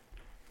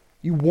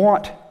 You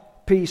want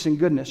peace and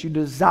goodness. You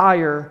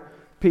desire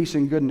peace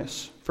and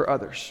goodness for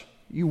others.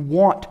 You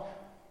want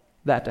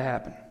that to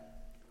happen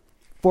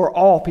for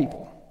all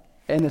people,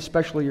 and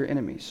especially your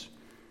enemies.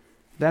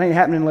 That ain't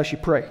happening unless you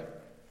pray.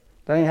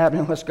 That ain't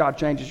happening unless God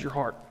changes your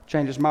heart,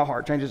 changes my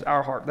heart, changes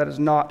our heart. That is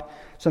not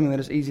something that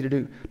is easy to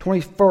do.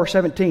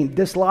 24:17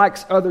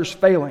 dislikes others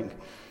failing.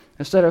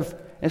 Instead of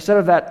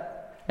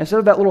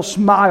that little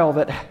smile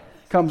that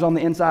comes on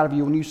the inside of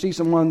you when you see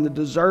someone that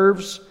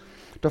deserves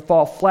to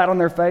fall flat on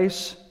their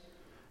face,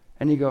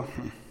 and you go,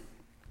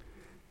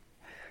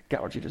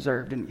 got what you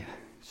deserved, didn't you,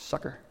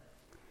 sucker?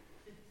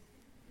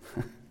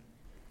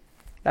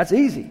 That's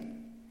easy.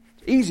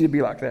 It's easy to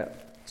be like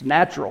that. It's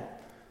natural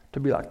to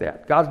be like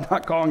that. God's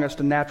not calling us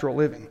to natural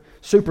living,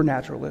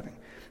 supernatural living.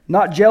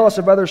 Not jealous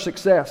of others'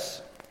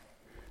 success.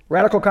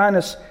 Radical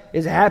kindness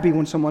is happy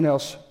when someone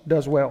else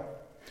does well.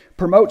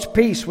 Promotes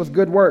peace with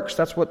good works.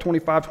 That's what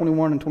 25,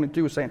 21, and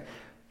 22 is saying.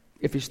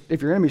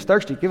 If your enemy's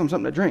thirsty, give them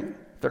something to drink.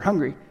 If they're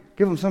hungry,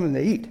 give them something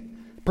to eat.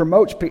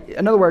 Promotes peace.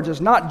 In other words,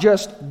 it's not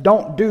just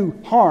don't do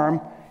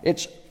harm.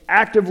 It's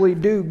actively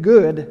do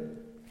good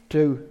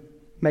to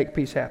make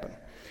peace happen.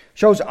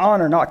 Shows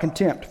honor, not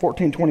contempt.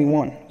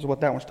 14:21 is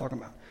what that one's talking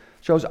about.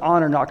 Shows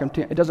honor, not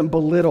contempt. It doesn't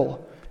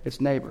belittle its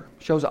neighbor.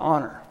 Shows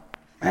honor.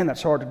 Man,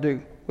 that's hard to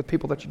do with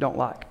people that you don't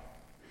like.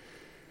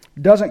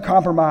 Doesn't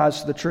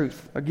compromise the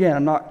truth.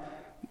 Again,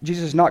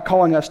 Jesus is not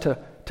calling us to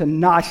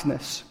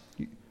niceness.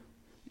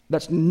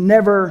 That's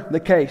never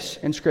the case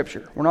in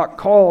Scripture. We're not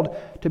called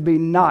to be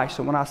nice.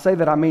 And when I say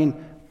that, I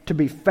mean to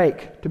be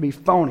fake, to be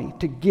phony,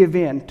 to give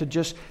in, to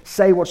just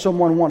say what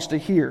someone wants to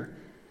hear,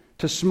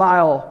 to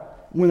smile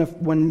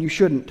when you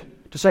shouldn't,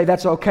 to say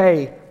that's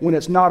okay when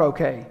it's not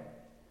okay.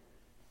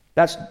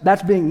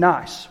 That's being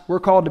nice. We're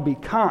called to be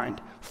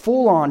kind,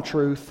 full on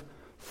truth,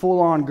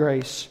 full on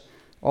grace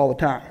all the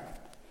time.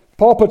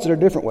 Paul puts it a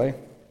different way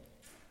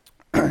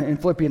in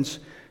Philippians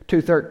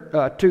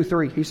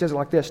 2:3. He says it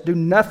like this: do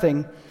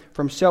nothing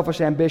from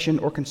selfish ambition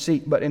or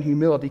conceit, but in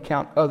humility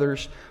count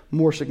others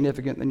more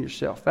significant than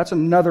yourself. That's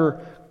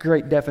another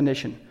great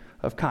definition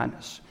of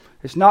kindness.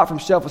 It's not from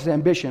selfish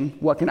ambition,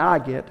 what can I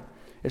get?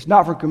 It's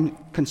not from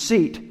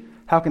conceit,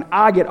 how can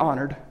I get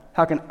honored?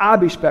 How can I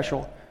be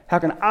special? How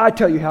can I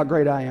tell you how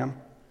great I am?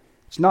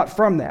 It's not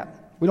from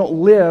that. We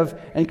don't live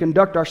and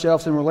conduct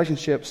ourselves in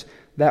relationships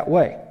that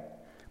way.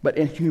 But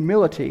in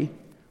humility,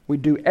 we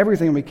do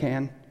everything we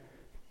can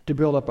to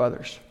build up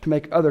others, to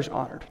make others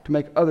honored, to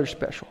make others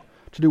special,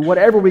 to do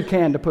whatever we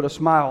can to put a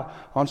smile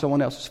on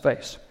someone else's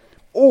face.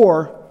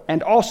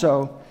 And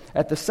also,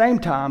 at the same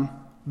time,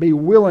 be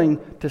willing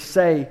to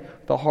say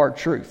the hard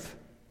truth.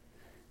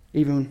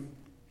 even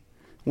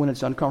when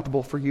it's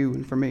uncomfortable for you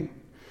and for me.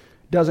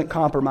 Doesn't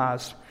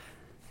compromise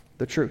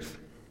the truth.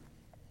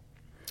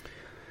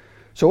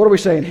 So what are we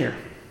saying here?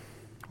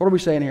 What are we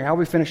saying here? How do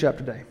we finish up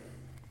today?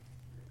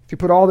 If you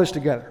put all this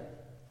together,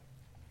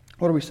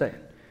 what are we saying?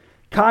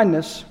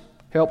 Kindness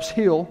helps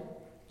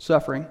heal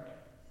suffering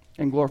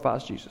and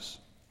glorifies Jesus.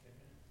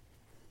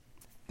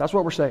 That's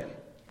what we're saying.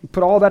 You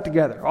put all that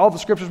together. All the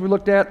scriptures we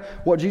looked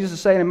at, what Jesus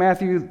is saying in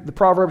Matthew, the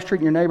Proverbs,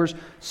 treating your neighbors,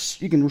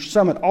 you can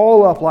sum it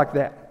all up like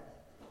that.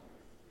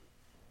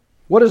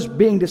 What does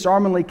being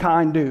disarmingly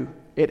kind do?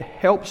 It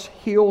helps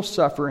heal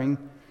suffering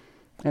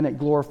and it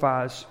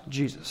glorifies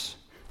Jesus,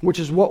 which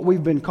is what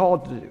we've been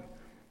called to do.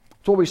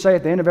 It's what we say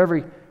at the end of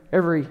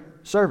every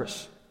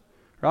service,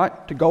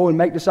 right? To go and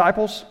make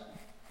disciples.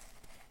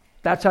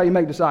 That's how you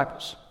make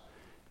disciples.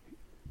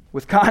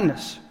 With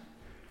kindness,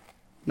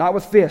 not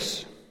with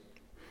fists.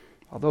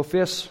 Although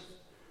fists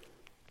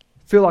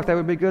feel like they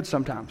would be good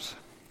sometimes.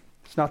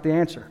 It's not the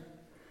answer.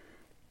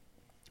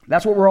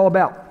 That's what we're all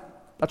about.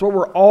 That's what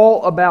we're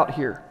all about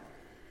here.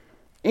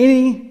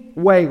 Any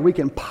way we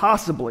can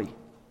possibly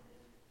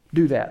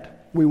do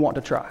that, we want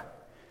to try.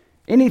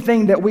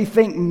 Anything that we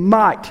think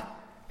might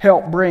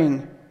help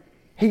bring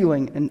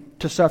healing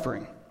to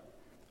suffering,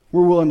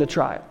 we're willing to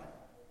try it.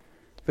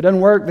 If it doesn't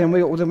work, then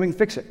we can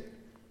fix it.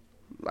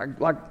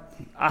 Like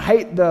I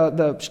hate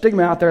the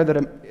stigma out there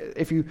that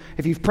if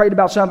you've prayed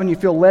about something, you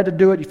feel led to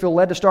do it, you feel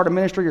led to start a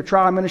ministry or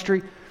try a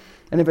ministry,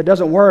 and if it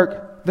doesn't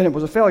work, then it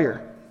was a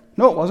failure.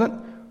 No, it wasn't.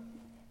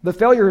 The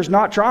failure is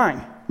not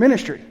trying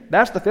ministry.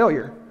 That's the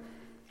failure.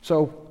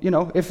 So,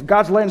 if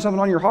God's laying something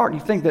on your heart and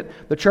you think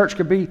that the church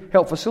could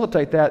help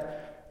facilitate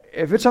that,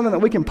 if it's something that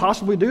we can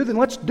possibly do, then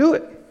let's do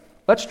it.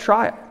 Let's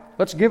try it.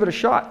 Let's give it a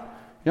shot.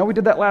 We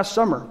did that last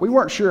summer. We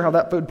weren't sure how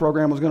that food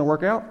program was going to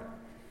work out.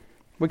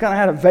 We kind of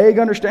had a vague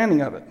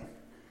understanding of it.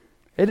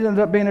 It ended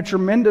up being a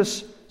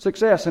tremendous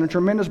success and a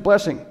tremendous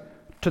blessing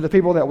to the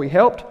people that we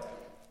helped,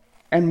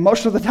 and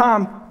most of the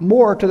time,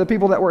 more to the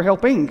people that we're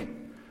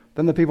helping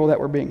than the people that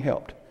were being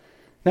helped.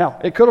 Now,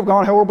 it could have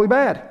gone horribly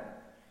bad.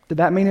 Did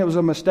that mean it was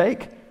a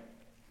mistake?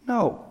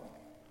 No.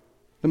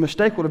 The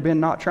mistake would have been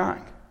not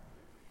trying.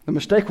 The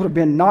mistake would have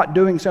been not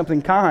doing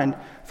something kind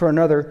for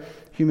another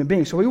human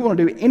being. So we want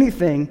to do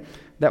anything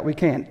that we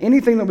can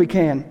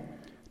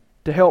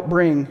to help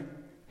bring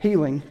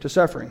healing to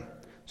suffering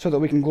so that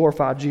we can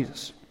glorify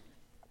Jesus.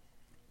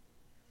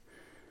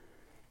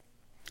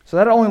 So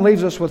that only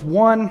leaves us with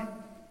one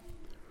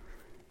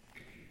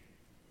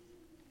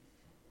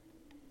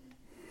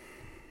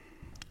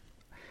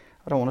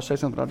I don't want to say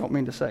something I don't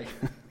mean to say.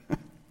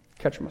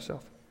 Catch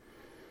myself.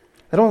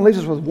 That only leaves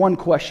us with one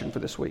question for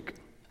this week.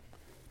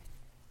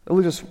 It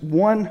leaves us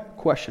one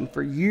question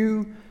for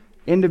you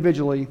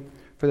individually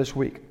for this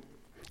week.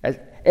 As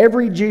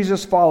every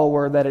Jesus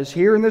follower that is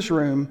here in this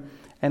room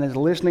and is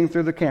listening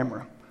through the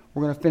camera,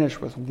 we're going to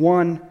finish with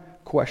one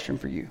question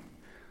for you.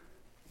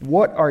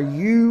 What are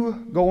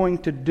you going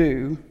to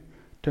do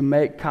to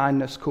make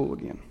kindness cool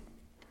again?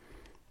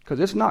 Because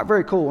it's not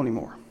very cool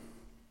anymore.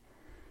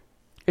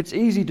 It's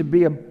easy to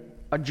be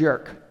a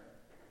jerk.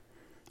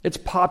 It's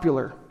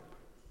popular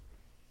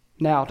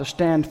now to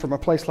stand from a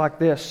place like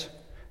this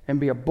and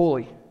be a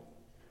bully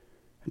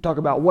and talk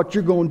about what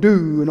you're going to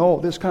do and all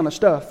this kind of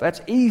stuff.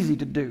 That's easy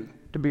to do,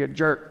 to be a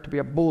jerk, to be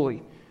a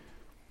bully.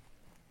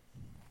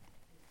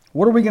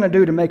 What are we going to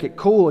do to make it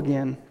cool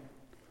again,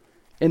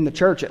 in the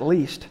church at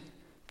least,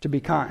 to be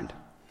kind?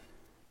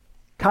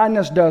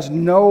 Kindness does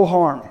no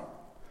harm.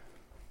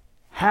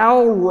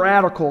 How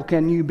radical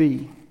can you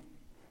be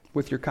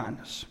with your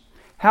kindness?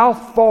 How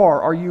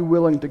far are you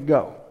willing to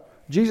go?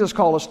 Jesus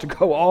called us to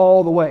go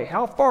all the way.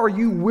 How far are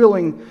you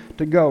willing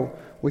to go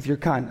with your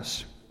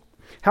kindness?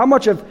 How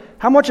much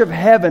of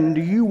heaven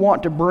do you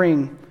want to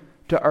bring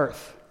to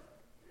earth?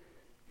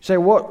 You say,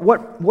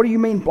 what do you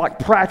mean, like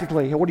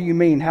practically? What do you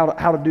mean how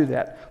to do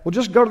that? Well,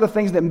 just go to the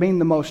things that mean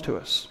the most to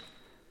us.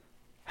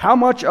 How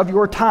much of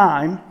your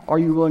time are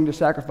you willing to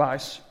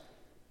sacrifice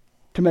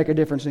to make a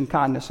difference in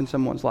kindness in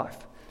someone's life?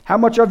 How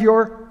much of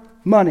your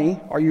money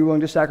are you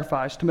willing to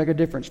sacrifice to make a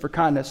difference for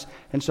kindness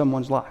in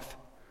someone's life?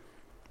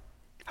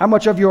 How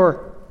much of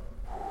your,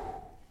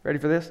 ready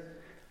for this,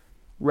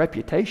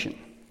 reputation,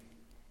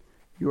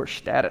 your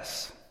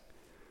status,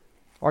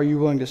 are you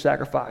willing to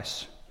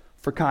sacrifice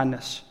for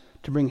kindness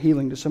to bring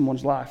healing to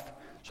someone's life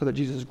so that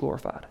Jesus is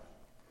glorified?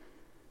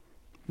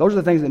 Those are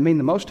the things that mean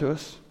the most to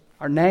us.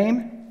 Our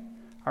name,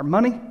 our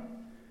money,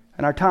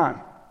 and our time.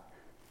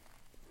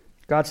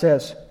 God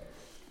says,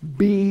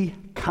 be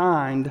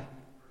kind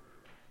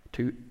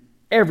to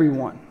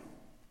everyone,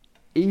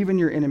 even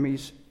your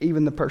enemies,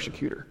 even the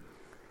persecutor.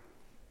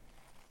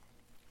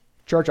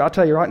 Church, I'll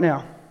tell you right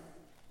now,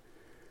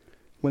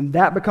 when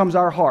that becomes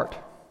our heart,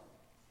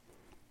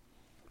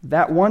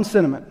 that one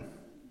sentiment,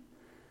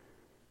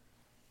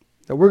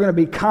 that we're going to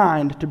be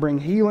kind to bring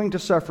healing to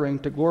suffering,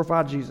 to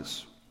glorify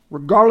Jesus,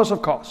 regardless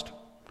of cost,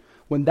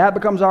 when that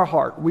becomes our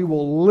heart, we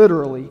will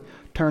literally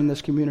turn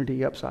this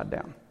community upside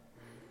down.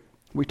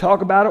 We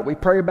talk about it, we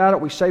pray about it,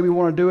 we say we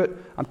want to do it.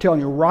 I'm telling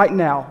you right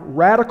now,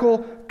 radical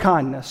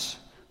kindness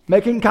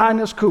making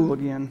kindness cool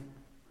again,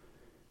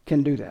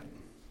 can do that.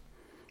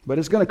 But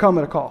it's going to come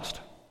at a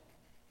cost.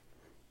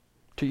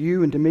 To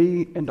you and to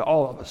me and to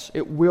all of us.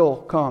 It will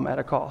come at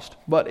a cost.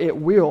 But it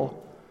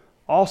will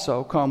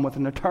also come with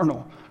an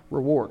eternal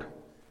reward.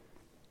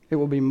 It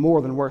will be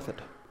more than worth it.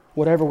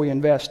 Whatever we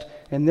invest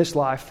in this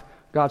life,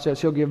 God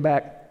says He'll give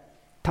back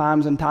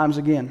times and times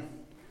again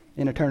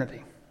in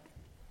eternity.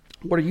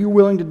 What are you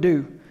willing to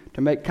do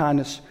to make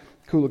kindness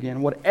cool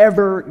again?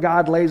 Whatever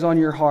God lays on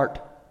your heart,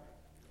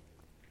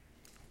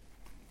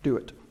 do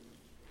it.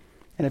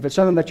 And if it's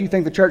something that you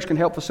think the church can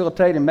help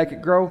facilitate and make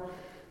it grow,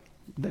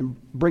 then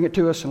bring it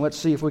to us and let's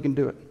see if we can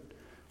do it.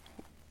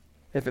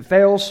 If it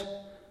fails,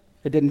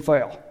 it didn't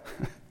fail.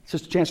 It's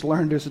just a chance to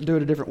learn to do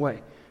it a different way.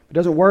 If it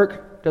doesn't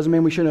work, doesn't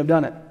mean we shouldn't have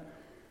done it.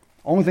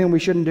 Only thing we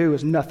shouldn't do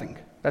is nothing.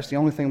 That's the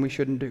only thing we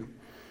shouldn't do.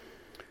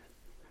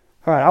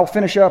 All right, I'll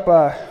finish up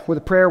with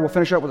a prayer. We'll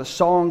finish up with a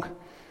song.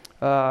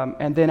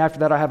 And then after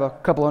that, I have a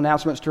couple of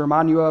announcements to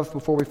remind you of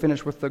before we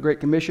finish with the Great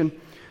Commission.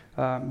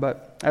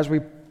 But as we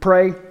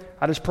pray,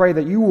 I just pray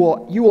that you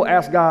will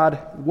ask God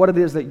what it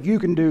is that you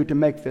can do to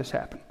make this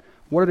happen.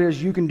 What it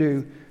is you can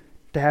do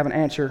to have an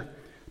answer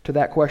to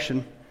that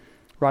question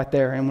right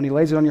there. And when He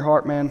lays it on your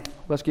heart, man,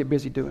 let's get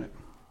busy doing it.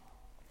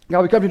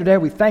 God, we come to you today.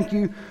 We thank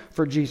you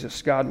for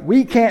Jesus, God.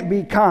 We can't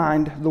be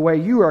kind the way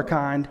you are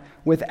kind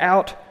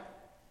without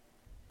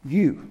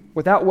you,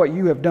 without what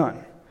you have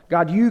done.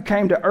 God, you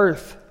came to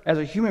earth as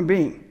a human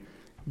being.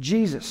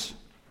 Jesus,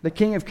 the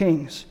King of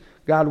Kings.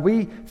 God,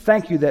 we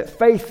thank you that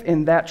faith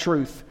in that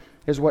truth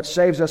is what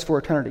saves us for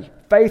eternity.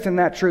 Faith in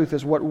that truth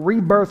is what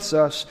rebirths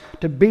us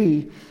to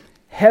be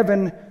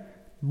heaven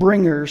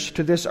bringers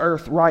to this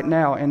earth right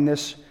now in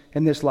this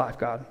life,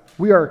 God.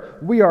 We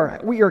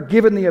are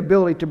given the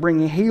ability to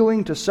bring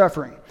healing to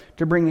suffering,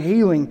 to bring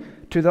healing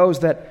to those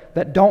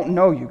that don't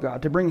know you,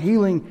 God, to bring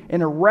healing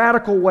in a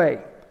radical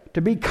way,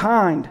 to be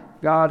kind,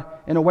 God,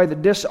 in a way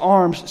that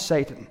disarms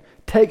Satan,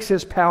 takes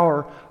his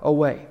power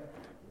away.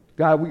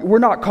 God, we're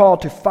not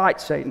called to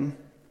fight Satan.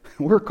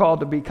 We're called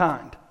to be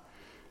kind.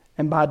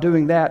 And by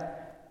doing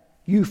that,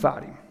 you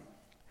fight him.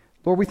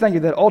 Lord, we thank you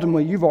that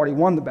ultimately you've already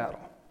won the battle.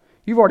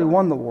 You've already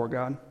won the war,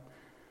 God.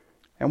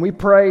 And we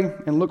pray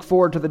and look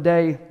forward to the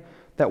day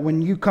that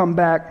when you come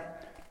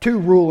back to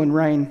rule and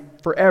reign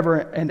forever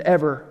and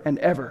ever and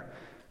ever,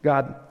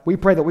 God, we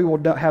pray that we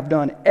will have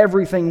done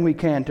everything we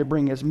can to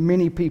bring as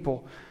many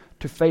people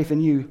to faith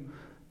in you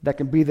that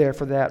can be there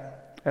for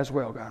that as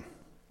well, God.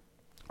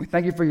 We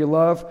thank you for your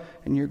love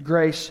and your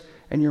grace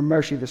and your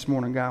mercy this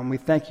morning, God. And we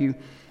thank you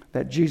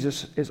that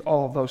Jesus is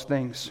all of those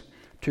things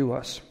to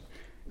us.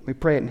 We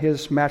pray it in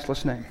His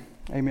matchless name.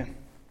 Amen.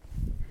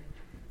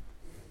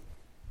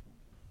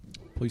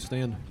 Please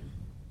stand.